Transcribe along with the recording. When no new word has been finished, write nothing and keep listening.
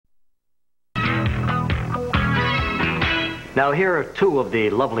Now, here are two of the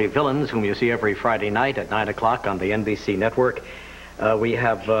lovely villains whom you see every Friday night at 9 o'clock on the NBC network. We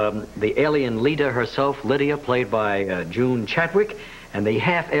have the alien leader herself, Lydia, played by June Chadwick, and the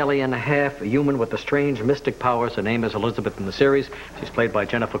half-alien, half-human with the strange mystic powers. Her name is Elizabeth in the series. She's played by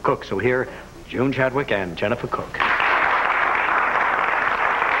Jennifer Cooke. So here, June Chadwick and Jennifer Cooke. Hi,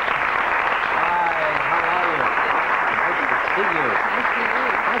 how are you? Nice to see you. Nice to see you.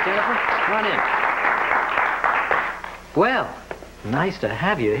 Hi, Jennifer. Come on in. Well, nice to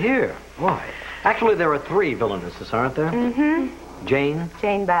have you here. Boy. Actually, there are three villainesses, aren't there? Mm-hmm. Jane?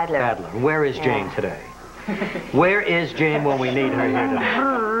 Jane Badler. Badler. Where is Jane today? Where is Jane when we need her here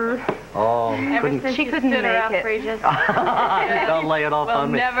today? Oh, She couldn't make it. Regis. Don't lay it off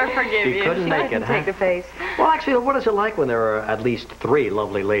on me. We'll never forgive you. She couldn't make it, huh? Take the face. Well, actually, what is it like when there are at least three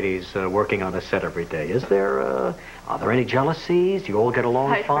lovely ladies working on a set every day? Is there, are there any jealousies? Do you all get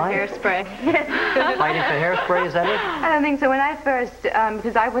along Fight fine? for hairspray. Fighting for hairspray, is that it? I don't think so. When I first,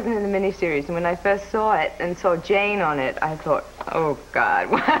 because I wasn't in the miniseries, and when I first saw it and saw Jane on it, I thought, oh, God,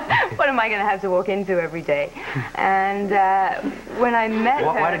 what am I going to have to walk into every day? And when I met her...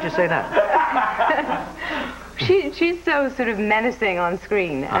 Why did you say that? She's so sort of menacing on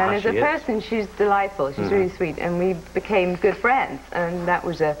screen, and as a person, she's delightful. She's really sweet, and we became good friends, and that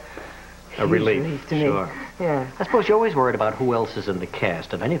was a relief to me. Sure. Yeah. I suppose you're always worried about who else is in the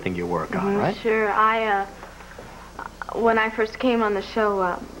cast of anything you work on, right? Sure. When I first came on the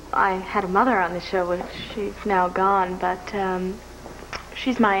show, I had a mother on the show, which she's now gone, but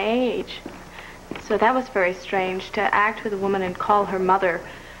she's my age. So that was very strange, to act with a woman and call her mother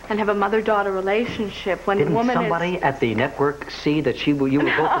and have a mother-daughter relationship when Didn't a woman somebody at the network see that you were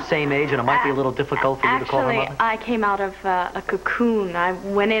both the same age and it might be a little difficult for you to call her mother? Actually, I came out of a cocoon. I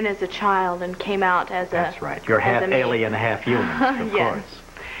went in as a child and came out as a... That's right. You're half alien, half human, of Yes. course.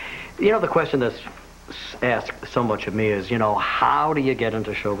 You know, the question that's asked so much of me is, you know, how do you get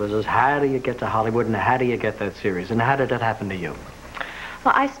into show business? How do you get to Hollywood? And how do you get that series? And how did that happen to you?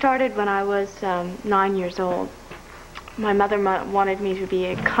 Well, I started when I was 9 years old. My mother wanted me to be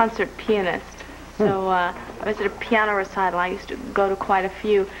a concert pianist. So I was at a piano recital. I used to go to quite a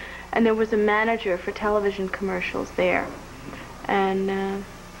few. And there was a manager for television commercials there. And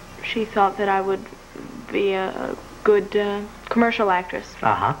she thought that I would be a good commercial actress.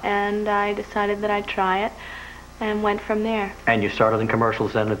 Uh-huh. And I decided that I'd try it and went from there. And you started in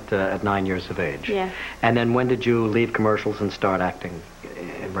commercials then at 9 years of age? Yes. And then when did you leave commercials and start acting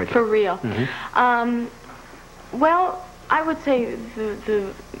in regular? For real. Mm-hmm. Well, I would say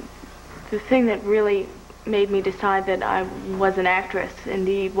the thing that really made me decide that I was an actress,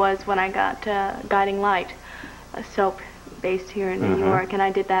 indeed, was when I got Guiding Light, a soap based here in New York, and I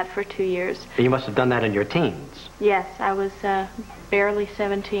did that for 2 years. You must have done that in your teens. Yes, I was barely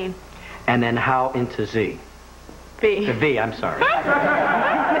 17. And then how into Z? B. V, I'm sorry.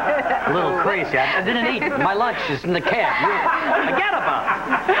 A little crazy. I didn't eat. My lunch is in the cab. Forget about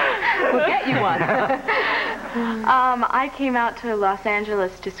it. We'll get you one. I came out to Los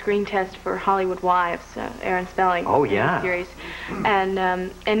Angeles to screen test for Hollywood Wives, Aaron Spelling series. And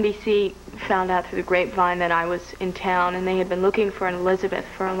NBC found out through the grapevine that I was in town, and they had been looking for an Elizabeth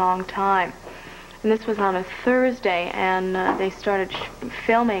for a long time. And this was on a Thursday, and they started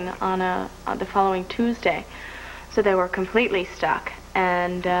filming on the following Tuesday. So they were completely stuck.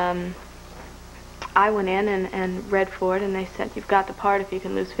 And I went in and read for it, and they said, you've got the part if you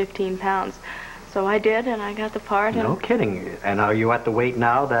can lose 15 pounds. So I did, and I got the part. No kidding. And are you at the weight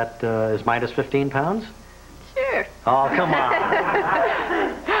now that is minus 15 pounds? Sure. Oh, come on.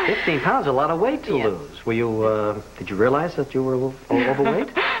 15 pounds is a lot of weight to lose. Were you, did you realize that you were a little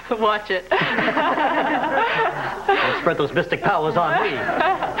overweight? Watch it. Don't spread those mystic powers on me.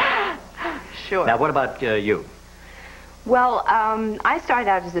 Sure. Now, what about you? Well, I started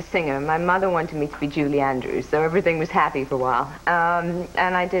out as a singer. My mother wanted me to be Julie Andrews, so everything was happy for a while.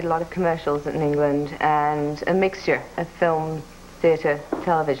 And I did a lot of commercials in England and a mixture of film, theatre,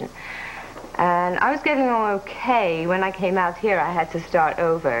 television. And I was getting on okay. When I came out here, I had to start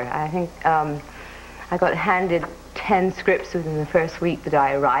over. I think I got handed 10 scripts within the first week that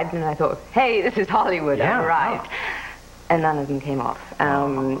I arrived, and I thought, hey, this is Hollywood, I've arrived. Wow. And none of them came off.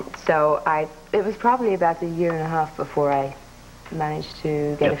 So it was probably about a year and a half before I managed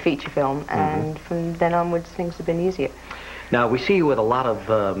to get a feature film, and from then onwards things have been easier. Now, we see you with a lot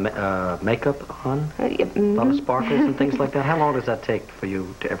of makeup on, a lot of sparkles and things like that. How long does that take for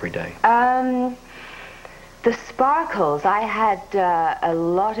you every day? The sparkles, I had a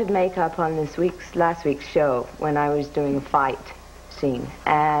lot of makeup on last week's show when I was doing a fight scene,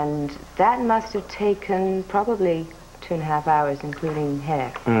 and that must have taken probably 2.5 hours, including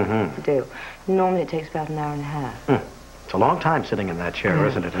hair, to do. Normally it takes about an hour and a half. It's a long time sitting in that chair,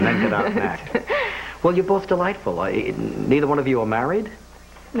 isn't it? And then get out and act. Well, you're both delightful. Neither one of you are married?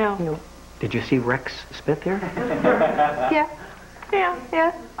 No. No. Did you see Rex spit there? Yeah.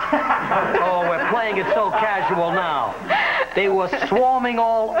 Yeah. Oh, we're playing it so casual now. They were swarming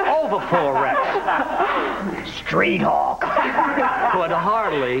all over poor Rex. Street hawk. Could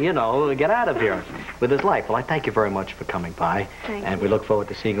hardly, get out of here with his life. Well, I thank you very much for coming by. And we look forward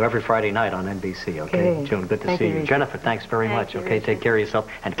to seeing you every Friday night on NBC, okay? June, good to see you. Jennifer, thanks very much, okay? Take care of yourself.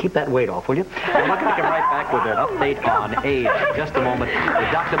 And keep that weight off, will you? And we're going to come right back with an update on age in just a moment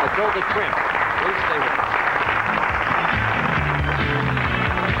with Dr. Matilda Trim. Please stay with us.